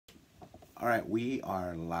All right, we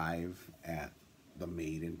are live at the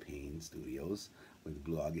Made in Pain Studios with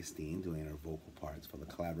Blue Augustine doing our vocal parts for the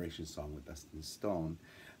collaboration song with Dustin Stone.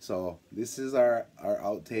 So this is our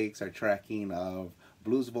outtakes, our tracking of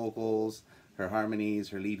Blue's vocals, her harmonies,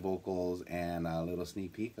 her lead vocals, and a little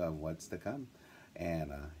sneak peek of what's to come.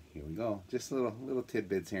 And here we go. Just little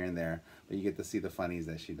tidbits here and there, but you get to see the funnies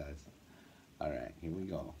that she does. All right, here we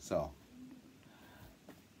go. So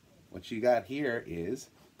what you got here is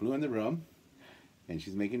Blue in the room, and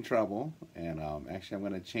she's making trouble. And actually, I'm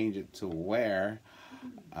going to change it to where,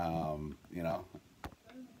 you know,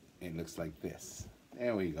 it looks like this.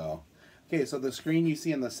 There we go. Okay, so the screen you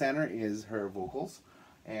see in the center is her vocals,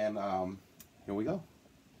 and here we go.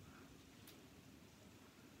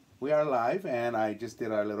 We are live, and I just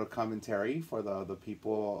did our little commentary for the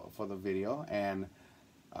people for the video, and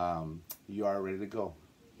you are ready to go.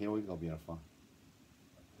 Here we go, beautiful.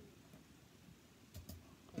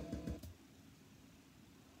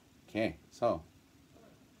 Okay, so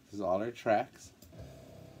this is all our tracks.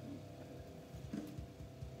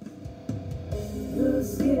 The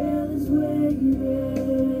scale is weighted.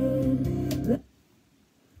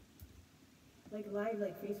 Like live,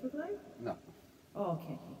 like Facebook Live? No. Oh,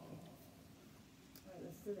 okay. Alright,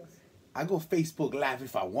 let's do this. I go Facebook Live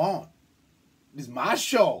if I want. It's my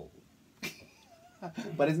show.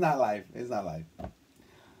 But it's not live. It's not live.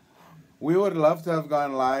 We would love to have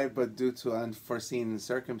gone live, but due to unforeseen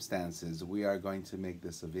circumstances, we are going to make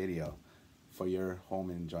this a video for your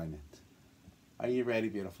home enjoyment. Are you ready,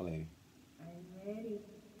 beautiful lady? I'm ready.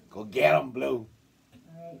 Go get 'em, Blue.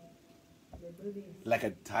 Alright. The boobies. Like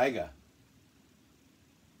a tiger.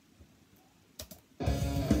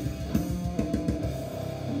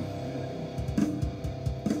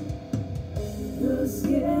 The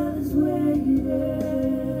scale is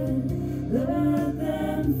weighted. Let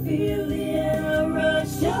them feel the air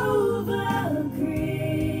rush over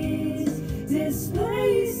crease.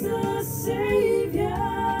 Displace the Savior.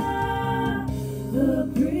 The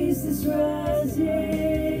priest is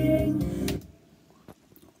rising.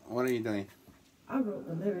 What are you doing? I wrote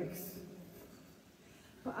the lyrics,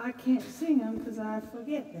 but I can't sing them because I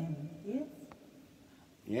forget them. Yes?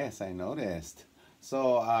 Yes, I noticed.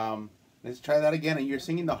 So, let's try that again. And you're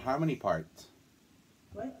singing the harmony part.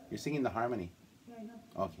 What? You're singing the harmony. Yeah, I know.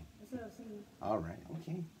 Okay. That's what I was singing. All right.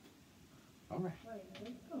 Okay. All right. Right,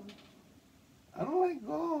 let's go. I don't like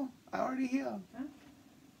go. I already hear. Huh?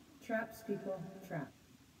 Traps, people. Trap.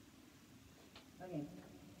 Okay.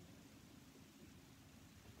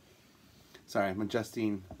 Sorry, I'm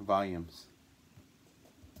adjusting volumes.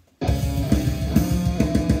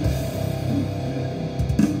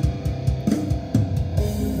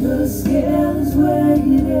 The scale is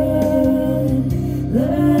weighted.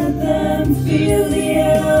 Let them feel the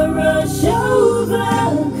air rush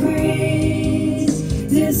over crease.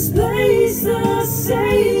 Displace the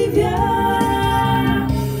Savior.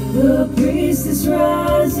 The priest is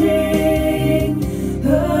rising.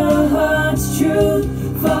 Her heart's truth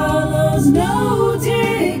follows no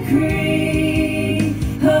decree.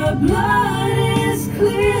 Her blood is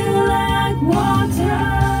clear like water.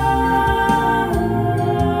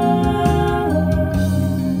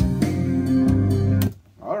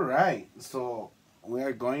 All right, so we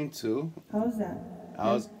are going to. How's that? That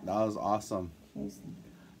was awesome. Jason.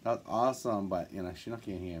 That was awesome, but you know she not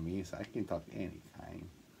can hear me, so I can talk any kind.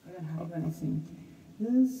 I don't know how you're gonna sing.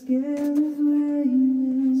 The scale is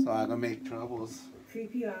weighted. So I'm gonna make troubles.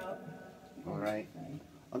 Creep you out. All right.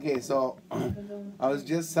 Okay, so I was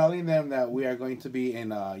just telling them that we are going to be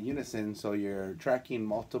in unison, so you're tracking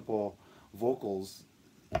multiple vocals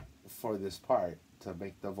for this part to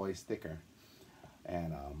make the voice thicker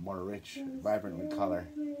and more rich, vibrant with color.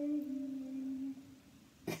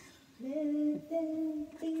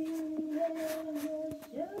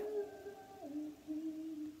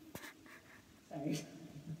 Sorry.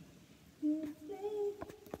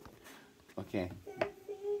 Okay.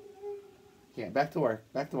 Okay, back to work.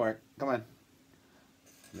 Back to work. Come on.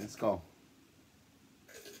 Let's go.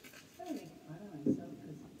 I'm trying to make fun of myself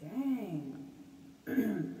because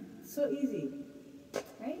dang. So easy.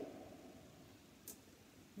 Right?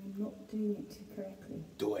 I'm not doing it correctly.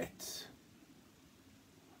 Do it.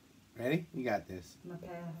 Ready? You got this. My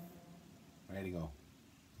path. Ready to go.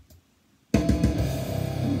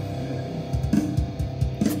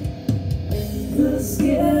 The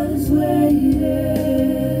scale is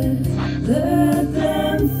weighted. Let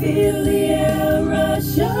them feel the air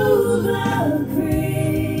rush over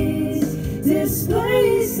crease.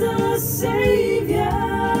 Displace the Savior.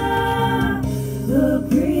 The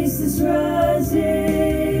priest is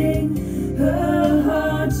rising. Her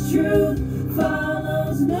heart's truth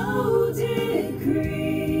follows no decay.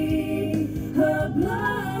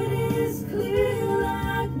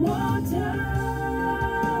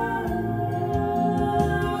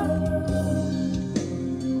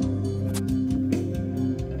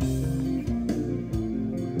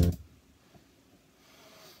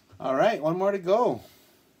 right, one more to go.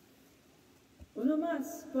 Uno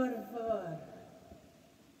más, por favor.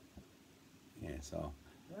 Yeah, so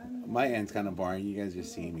my end's kind of boring. You guys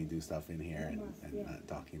just seeing me do stuff in here and not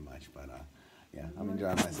talking much, but yeah, I'm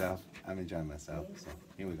enjoying myself. So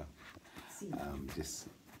here we go. Just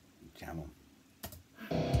jam them.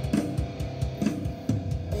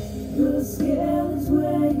 The scale is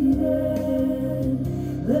weighted.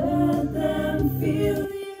 Let them feel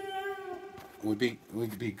the air. Would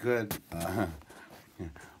be good.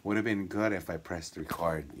 Would have been good if I pressed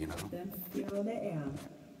record, you know. Then feel the air.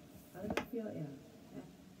 How do you feel air?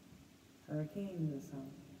 Hurricane or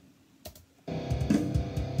something.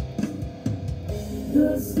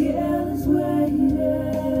 The scale is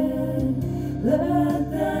weighted.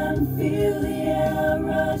 Let them feel the air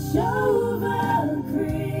rush over,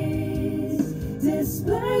 crease,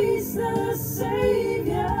 displace the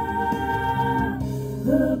Savior.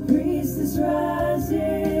 The priest is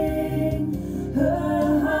rising.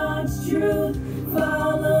 Her heart's truth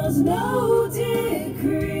follows no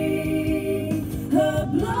decree. Her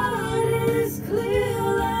blood is clear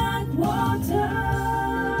like water.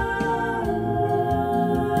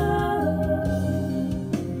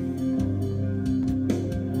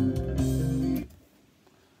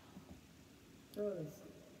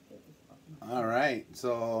 All right,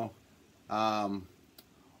 so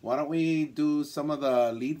why don't we do some of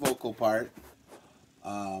the lead vocal part?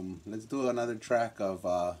 Let's do another track of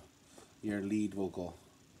your lead vocal.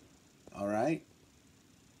 All right.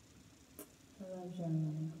 I love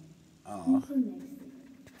German. Oh.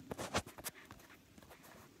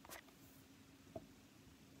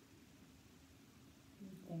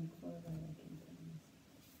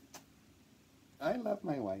 I love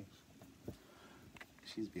my wife.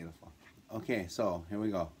 She's beautiful. Okay, so here we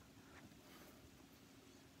go.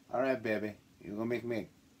 All right, baby. You're gonna make me.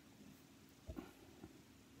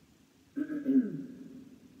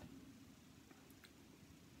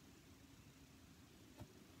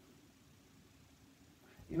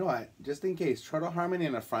 You know what? Just in case, try to harmony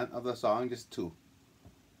in the front of the song, just two.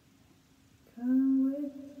 Come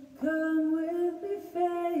with me,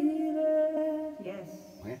 faded. Yes.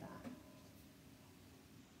 Yeah.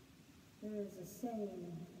 There is a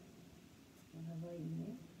saying in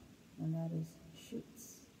Hawaii, and that is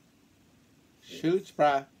shoots. Shoots,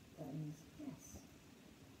 brah. That means yes.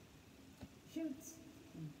 Shoots.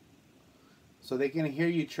 So they can hear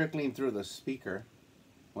you trickling through the speaker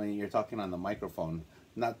when you're talking on the microphone.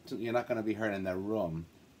 You're not going to be heard in the room,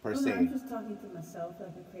 per se. No, I'm just talking to myself like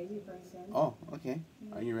a crazy person. Oh, okay.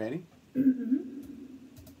 Yeah. Are you ready?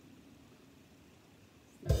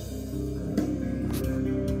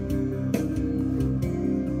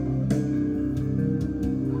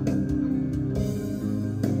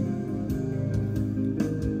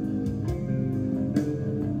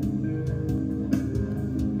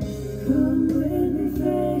 Come with me,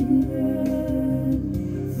 faded,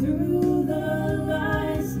 through the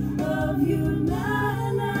lies of humanity.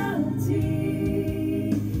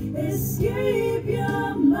 Escape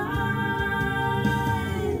your mind.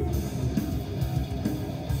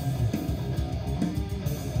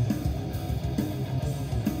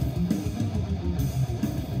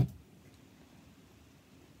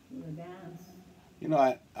 Do a dance. You know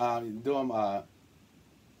what?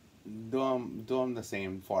 Do them the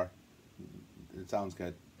same for. It sounds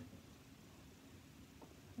good.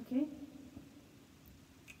 Okay.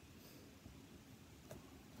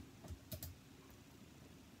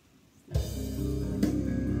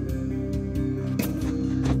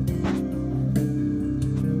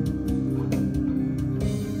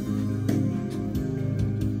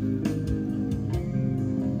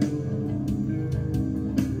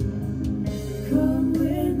 Come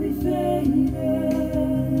with me,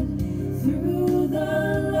 faded, through the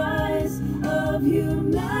lies of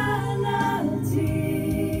humanity.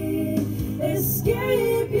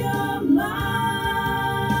 Escape your mind.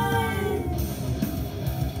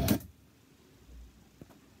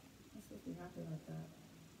 I'm supposed to be happy about that.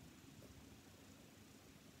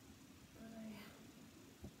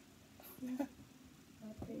 But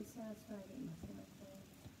I'm pretty satisfied with myself.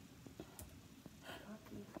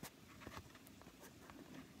 Cocky.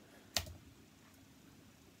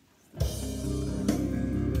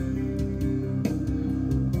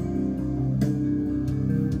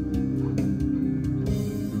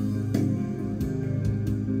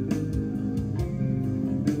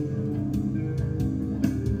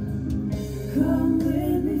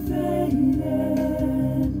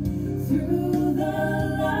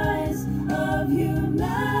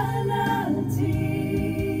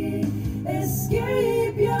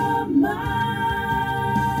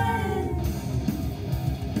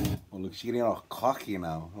 She getting all cocky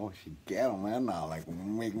now. Oh, she get on man now. Like,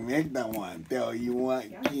 make that one. Tell you what,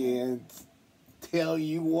 kids. Tell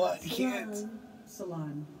you what, kids.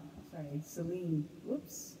 Salon. Sorry, Celine.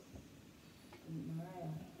 Whoops.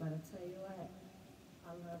 Mariah. But I tell you what, I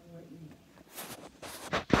love Whitney.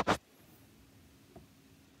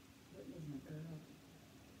 Whitney's my girl.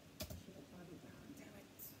 She had Bobby Brown. Damn it.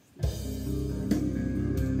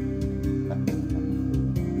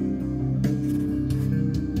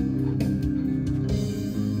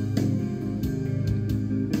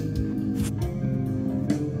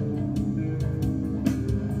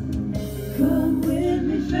 Come with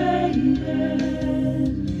me,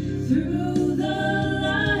 faded through the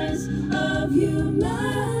lines of humanity.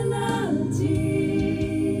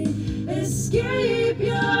 Escape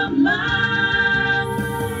your mind.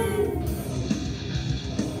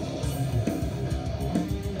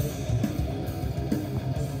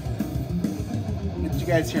 Did you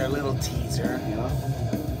guys hear a little teaser, you know?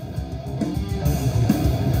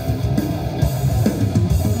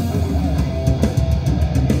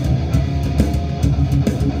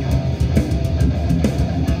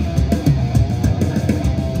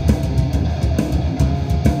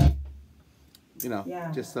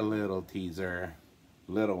 Yeah. Just a little teaser,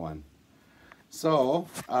 little one. So,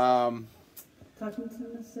 Talking to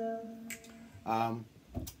myself. I'm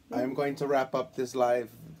going to wrap up this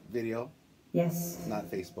live video. Yes.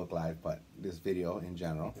 Not Facebook Live, but this video in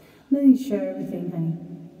general. No, you share everything, honey.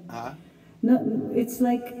 Huh? No, it's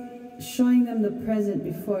like showing them the present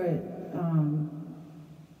before it. I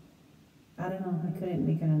don't know. I couldn't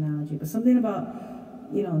make an analogy, but something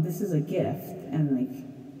about, this is a gift, and like,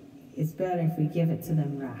 it's better if we give it to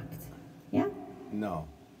them wrapped. Yeah? No.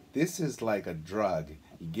 This is like a drug.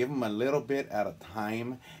 You give them a little bit at a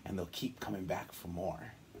time, and they'll keep coming back for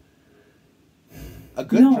more. A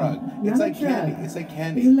good drug. It's like candy. It's like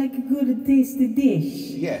candy. It's like a good tasty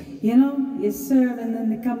dish. Yeah. You serve and then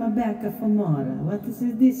they come back for more. What is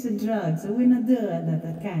this drug? So we not do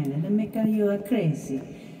that kind. They make you crazy.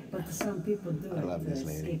 But some people do it to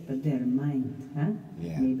escape their mind. Huh?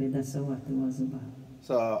 Yeah. Maybe that's what it was about.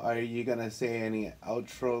 So are you going to say any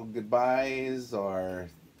outro goodbyes or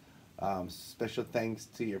special thanks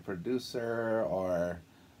to your producer or,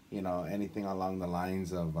 anything along the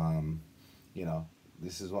lines of,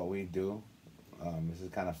 this is what we do. This is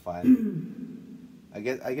kind of fun. I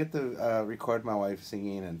get to record my wife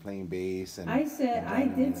singing and playing bass. And I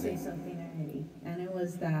did say something already, and it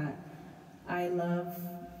was that I love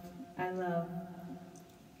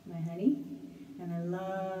my honey, and I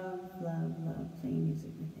love playing music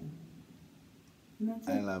with him. And that's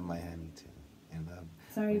it. I love my honey too.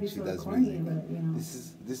 Sorry to be so corny,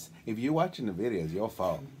 music. but This. If you're watching the videos, your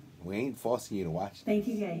fault. We ain't forcing you to watch them. Thank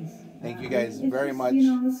you guys. Thank you guys very much.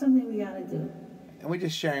 It's something we gotta do. And we're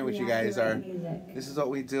just sharing with you guys this is what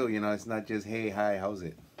we do. It's not just hey, hi, how's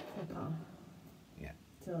it? Yeah.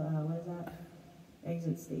 So what is that?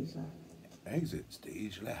 Exit stage left. Exit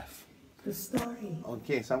stage left. The story.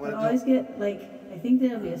 Okay, so I'm gonna always get I think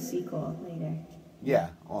there'll be a sequel later.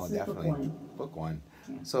 Yeah. Oh, this definitely. Book one.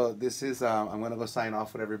 Yeah. So this is I'm gonna go sign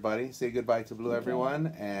off with everybody. Say goodbye to Blue,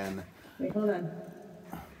 everyone, and. Wait, hold on.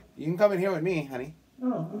 You can come in here with me, honey.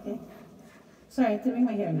 Oh, okay. Sorry, to make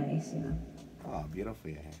my hair nice, Oh, beautiful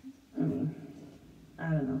your hair. I mean, I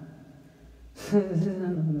don't know. I don't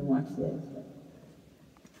know who to watch this.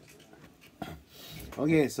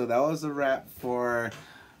 Okay, so that was a wrap for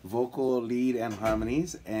vocal lead and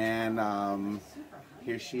harmonies, and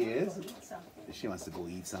here she is. She wants to go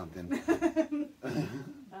eat something.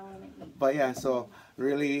 But yeah, so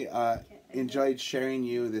really enjoyed sharing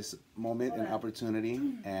you this moment and opportunity,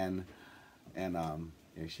 and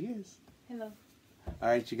here she is. Hello. All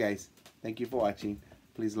right, you guys, thank you for watching.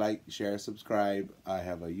 Please like, share, subscribe. I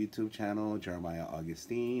have a YouTube channel, Jeremiah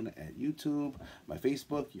Augustine at YouTube. My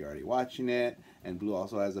Facebook, you're already watching it, and Blue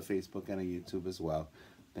also has a Facebook and a YouTube as well.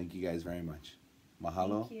 Thank you guys very much.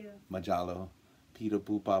 Mahalo, Thank you. Majalo, Pita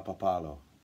Pupa Papalo.